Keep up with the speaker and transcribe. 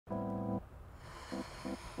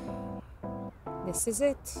This is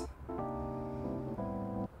it.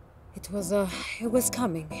 It was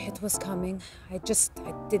coming. It was coming. I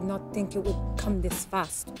did not think it would come this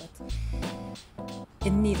fast, but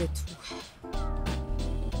it needed to.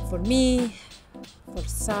 For me, for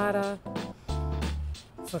Sara,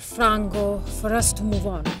 for Franco, for us to move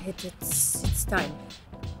on. It's time.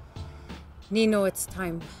 Nino, it's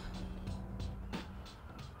time.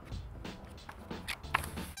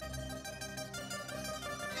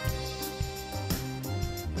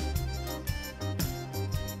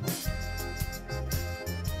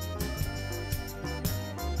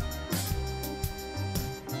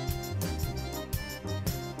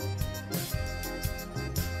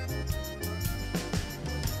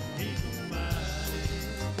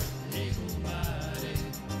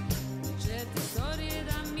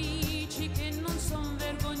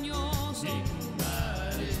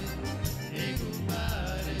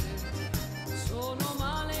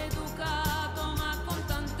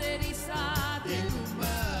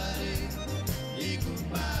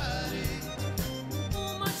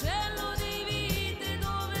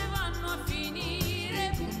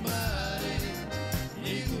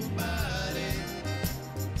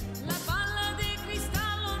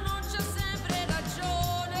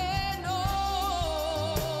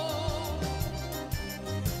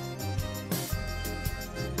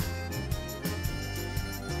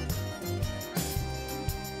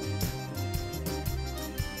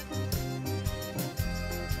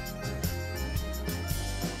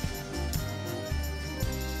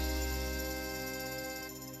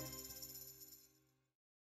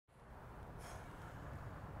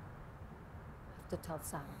 To tell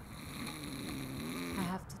Sara. I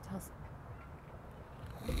have to tell Sara.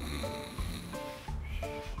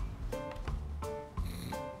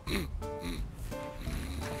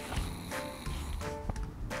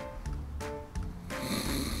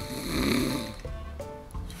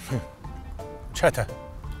 Concetta.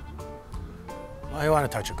 Why you want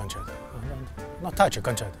to touch it, Concetta? Not touch it,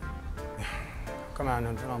 Concetta. Come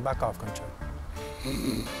on, back off, Concetta.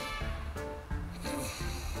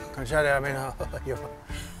 Concetta, I mean,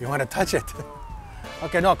 you want to touch it?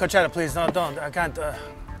 Okay, no, Concetta, please, no, don't. I can't.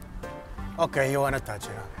 Okay, you want to touch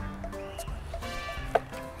it.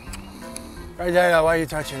 Right there, why are you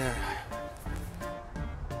touching it?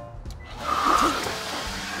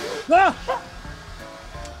 Ah!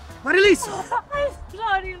 Marilisa! I'm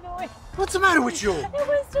sorry, Louis. What's the matter with you? It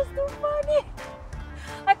was just too funny.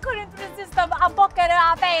 I couldn't resist a bocca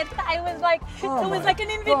aperta. I was like, it was like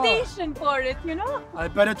an invitation for it, you know? I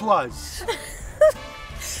bet it was.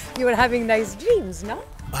 You were having nice dreams, no?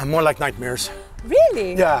 More like nightmares.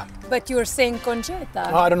 Really? Yeah. But you were saying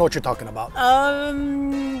Concetta. I don't know what you're talking about.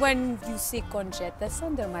 When you see Concetta,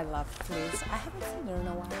 send her my love, please. I haven't seen her in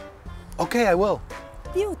a while. Okay, I will.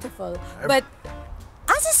 Beautiful. But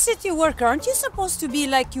as a city worker, aren't you supposed to be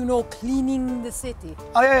like, you know, cleaning the city?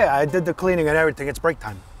 Oh, yeah, I did the cleaning and everything. It's break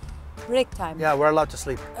time. Break time? Yeah, we're allowed to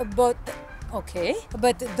sleep. But, okay.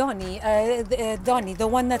 But Donnie, the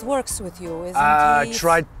one that works with you, isn't he?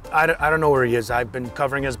 Tried. I don't know where he is. I've been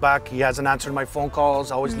covering his back. He hasn't answered my phone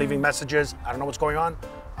calls, always leaving messages. I don't know what's going on.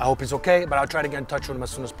 I hope he's okay, but I'll try to get in touch with him as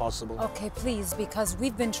soon as possible. Okay, please, because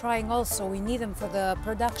we've been trying also. We need him for the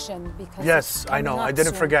production because yes, I know. I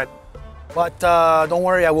didn't soon. forget. But don't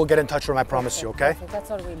worry, I will get in touch with him, I promise you, okay? Perfect.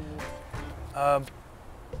 That's all we need.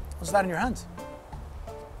 What's that in your hands?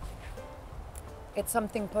 It's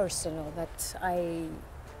something personal that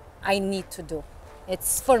I need to do.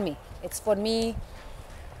 It's for me. It's for me,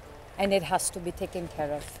 and it has to be taken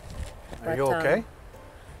care of. Are you okay?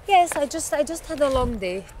 Yes, I just had a long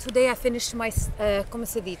day. Today I finished my, come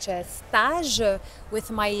si dice, stage with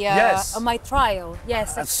my my trial.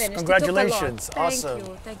 Yes, That's it's finished. Congratulations, it took a lot.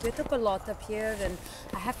 awesome. Thank you. It took a lot up here, and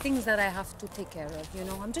I have things that I have to take care of. You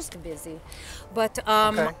know, I'm just busy. But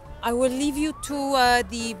Okay. I will leave you to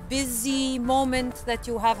the busy moment that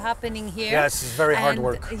you have happening here. Yes, it's very hard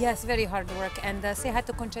work. Yes, very hard work. And say hi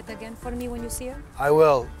to Concetta again for me when you see her. I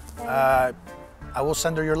will. I will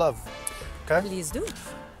send her your love, okay? Please do.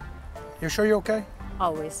 You sure you're okay?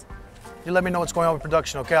 Always. You let me know what's going on with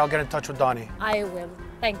production, okay? I'll get in touch with Donnie. I will.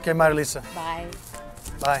 Thank you. Okay, Marilisa. Bye.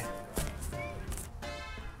 Bye.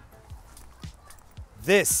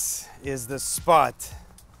 This is the spot.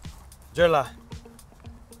 Jerla,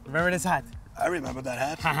 remember this hat? I remember that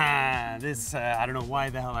hat. Haha, this, I don't know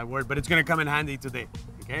why the hell I wore it, but it's gonna come in handy today,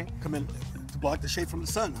 okay? Come in to block the shade from the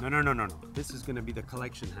sun. No. This is gonna be the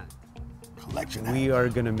collection hat. Collection hat. We are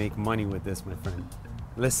gonna make money with this, my friend.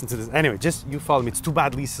 Listen to this. Anyway, just you follow me. It's too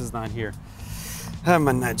bad Lisa's not here. I'm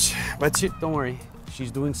a nudge. But don't worry.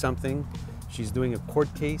 She's doing something. She's doing a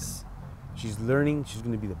court case. She's learning. She's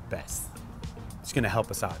gonna be the best. It's gonna help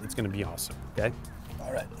us out. It's gonna be awesome, okay?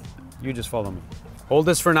 All right. You just follow me. Hold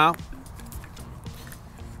this for now.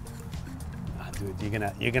 Ah, dude,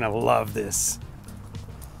 you're gonna love this.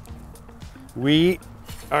 We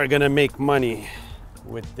are gonna make money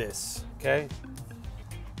with this, okay?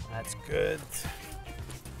 That's good.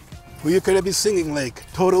 Who you gonna be singing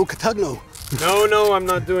like? Toto Cutugno? No, I'm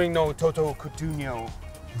not doing no Toto Cutugno.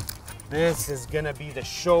 This is gonna be the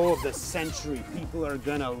show of the century. People are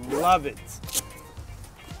gonna love it.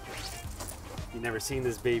 You never seen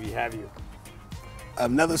this baby, have you?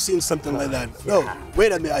 I've never seen something like that. No,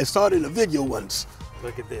 wait a minute. I saw it in a video once.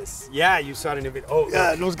 Look at this. Yeah, you saw it in a video. Oh,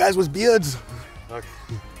 Yeah, those guys with beards. look.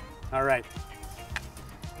 All right.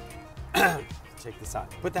 Check this out.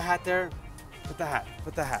 Put the hat there. Put the hat.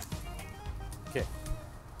 Put the hat. Okay.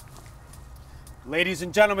 Ladies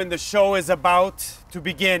and gentlemen, the show is about to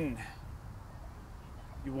begin.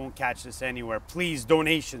 You won't catch this anywhere. Please,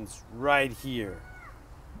 donations right here.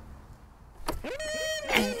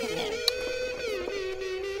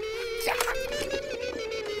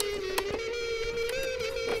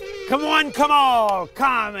 Come on,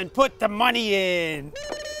 come and put the money in.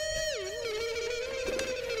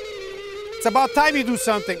 It's about time you do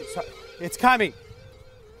something. It's coming.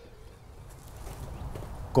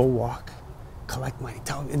 Go walk, collect money,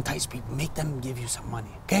 entice people, make them give you some money,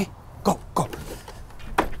 okay? Go.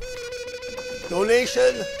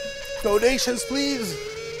 Donations, please.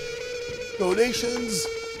 Donations.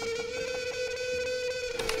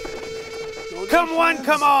 Come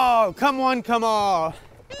on.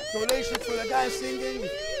 Donations for the guy singing.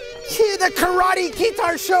 Hear the karate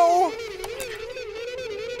keytar show.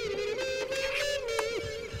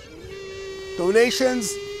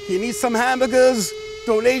 Donations. He needs some hamburgers.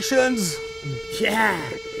 Donations. Yeah,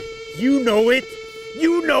 you know it.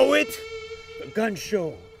 The gun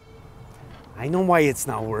show. I know why it's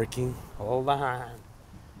not working. Hold on.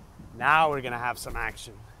 Now we're gonna have some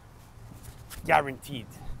action. Guaranteed.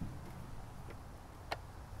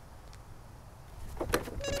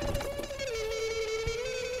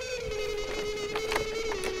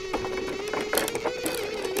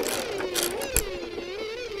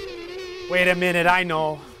 Wait a minute, I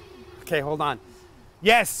know. Okay, hold on.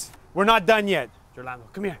 Yes, we're not done yet.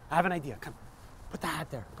 Gerlando, come here. I have an idea. Come. Put the hat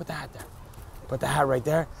there. Put the hat right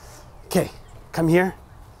there. Okay, come here.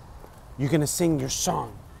 You're gonna sing your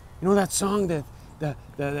song. You know that song that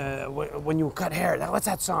when you cut hair? What's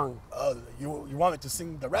that song? You want me to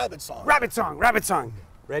sing the rabbit song? Rabbit song.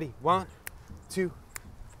 Ready? 1, 2.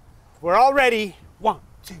 We're all ready. 1,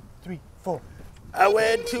 2, 3, 4. I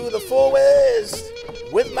went to the forest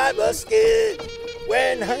with my musket,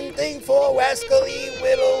 went hunting for rascally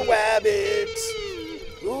little rabbits.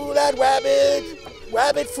 Ooh, that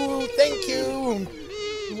rabbit food, thank you,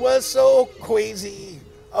 was so crazy,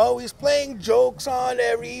 always playing jokes on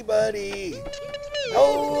everybody.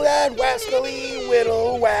 Oh, that rascally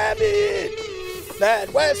little rabbit,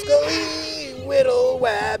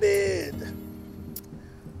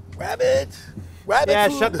 Rabbit Yeah,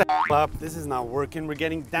 food. shut the up. This is not working. We're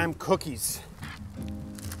getting damn cookies.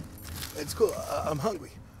 It's cool. I'm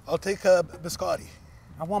hungry. I'll take a biscotti.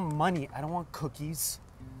 I want money. I don't want cookies.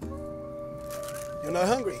 You're not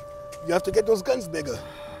hungry. You have to get those guns bigger.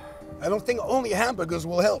 I don't think only hamburgers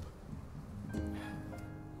will help.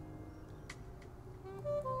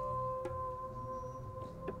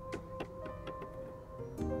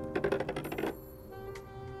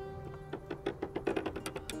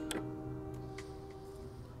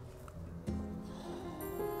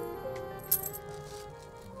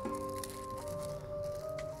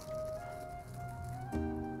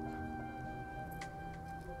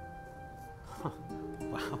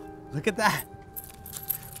 Look at that.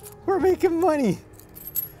 We're making money.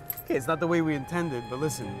 Okay, it's not the way we intended, but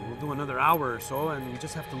listen, we'll do another hour or so and we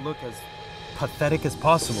just have to look as pathetic as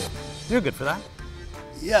possible. You're good for that?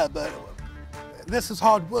 Yeah, but this is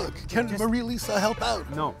hard work. Can Marie Lisa help out?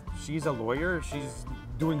 No, she's a lawyer. She's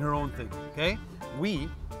doing her own thing, okay?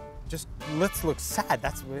 Let's look sad.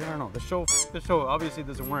 I don't know. The show obviously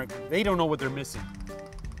doesn't work. They don't know what they're missing.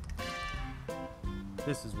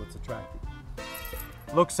 This is what's attractive.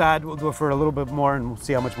 Look sad, we'll do it for a little bit more and we'll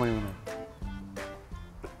see how much money we make.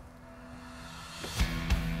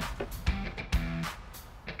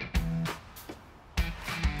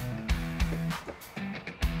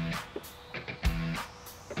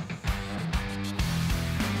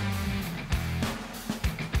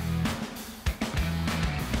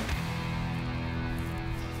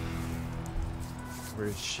 Where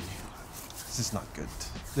is she? This is not good.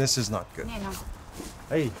 This is not good. Neno,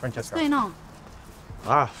 Hey, Francesca. what's going on?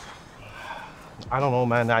 I don't know,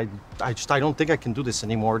 man. I don't think I can do this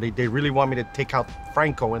anymore. They really want me to take out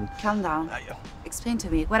Franco and... Calm down. Explain to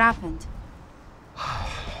me, what happened?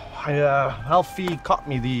 Alfie caught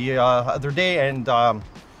me the other day, and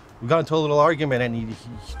we got into a little argument, and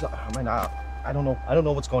I don't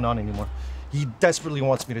know what's going on anymore. He desperately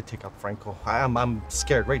wants me to take out Franco. I'm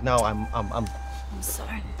scared right now. I'm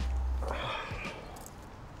sorry.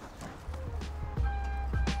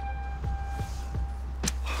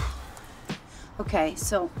 Okay,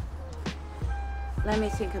 so let me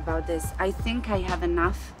think about this. I think I have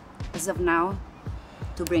enough as of now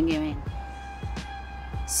to bring you in.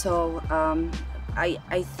 So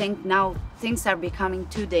I think now things are becoming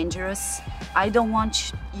too dangerous. I don't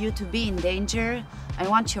want you to be in danger. I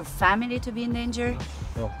want your family to be in danger.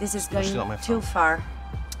 No, this is going too far.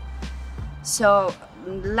 So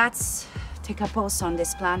let's take a pause on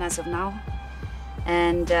this plan as of now.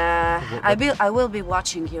 And I will be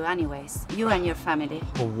watching you anyways, you and your family.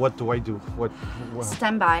 Well, what do I do? What?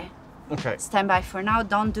 Stand by. Okay. Stand by for now.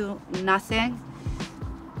 Don't do nothing.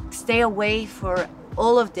 Stay away for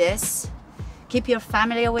all of this. Keep your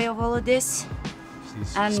family away of all of this.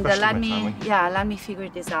 Please, and let me figure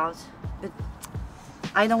this out. But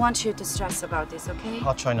I don't want you to stress about this, okay?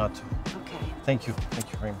 I'll try not to. Okay. Thank you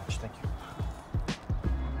very much. Thank you.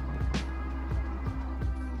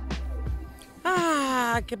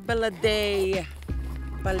 Ah, che bella day.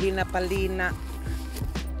 Pallina, pallina.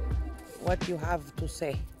 What you have to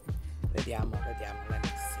say? Vediamo, let me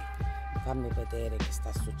see. Fammi vedere che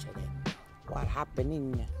sta succedendo. What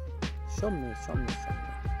happening? Show me.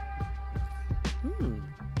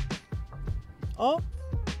 Oh.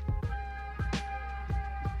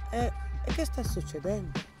 E che sta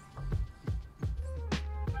succedendo?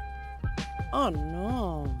 Oh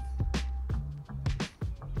no.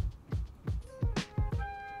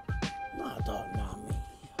 Madonna mia.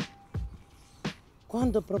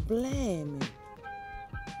 Quanto problemi.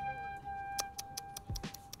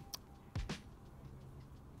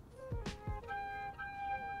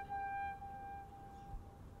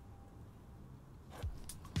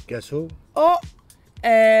 Guess who? Oh,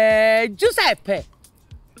 Giuseppe.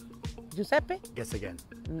 Giuseppe? Guess again.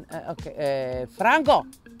 Ok, Franco.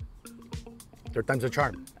 Third time's a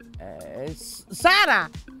charm. Sara.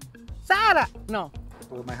 No.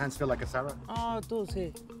 Will my hands feel like a Sarah? Oh, tu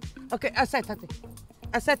sì. Ok,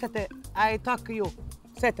 assettate. I talk to you.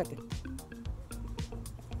 Settate.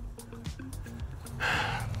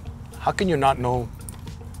 How can you not know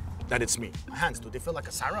that it's me? My hands, do they feel like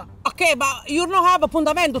a Sarah? Okay, but you don't have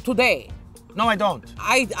appuntamento today. No, I don't.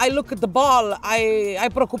 I look at the ball, I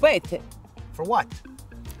preoccupate. For what?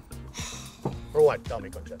 For what? Tell me,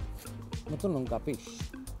 Concetta. Ma tu non capisci.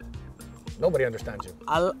 Nobody understands you.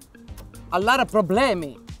 A lot of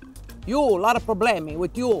problemi. A lot of problemi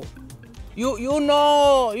with you. You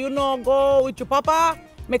know, go with your papa,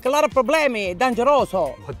 make a lot of problemi,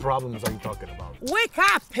 dangeroso. What problems are you talking about? Wake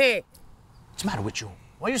up! What's the matter with you?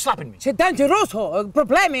 Why are you slapping me? C'è dangeroso,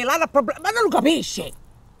 problemi, a lot of problemi. Ma non lo capisci?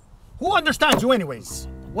 Who understands you anyways?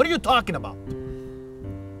 What are you talking about?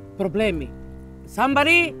 Problemi.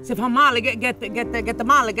 Somebody si fa male, get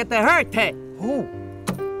male, get hurt. Who?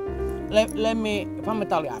 Fammi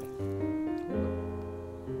tagliare.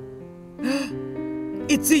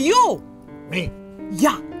 It's you! Me?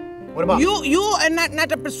 Yeah. What about? You and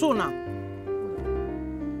not a persona.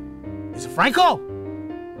 Is it Franco?